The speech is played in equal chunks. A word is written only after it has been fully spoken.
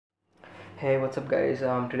Hey, what's up guys?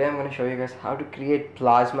 Today I'm going to show you guys how to create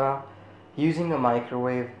plasma using a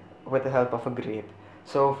microwave with the help of a grape.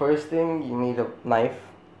 So first thing, you need a knife,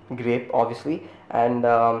 grape obviously, and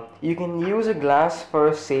you can use a glass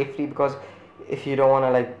for safety, because if you don't want to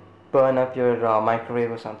like burn up your microwave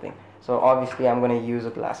or something. So obviously I'm going to use a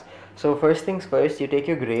glass. So first things first, you take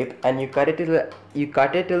your grape and you cut it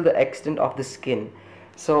till the extent of the skin.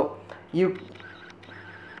 So you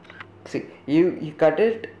cut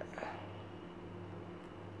it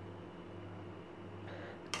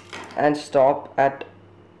and stop at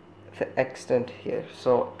the extent here.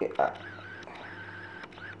 So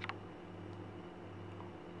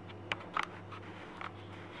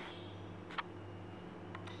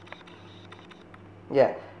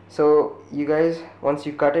yeah, so you guys, once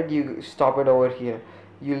you cut it, you stop it over here.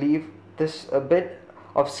 You leave this a bit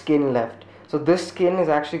of skin left. So this skin is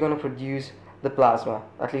actually going to produce the plasma.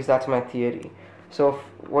 At least that's my theory. So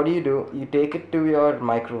what do? You take it to your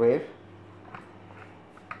microwave.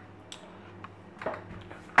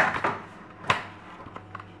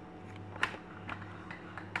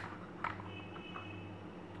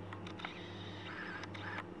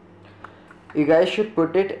 You guys should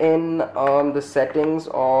put it in the settings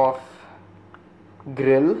of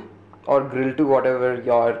grill or grill to whatever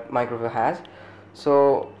your microwave has.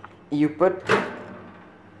 So you put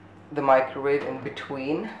the microwave in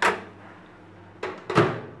between,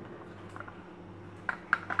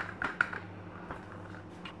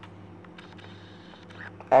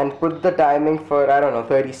 and put the timing for, I don't know,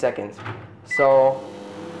 30 seconds. So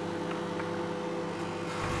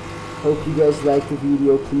hope you guys liked the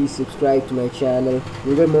video. Please subscribe to my channel.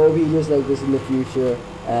 We'll get more videos like this in the future,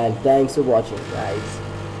 and thanks for watching, guys.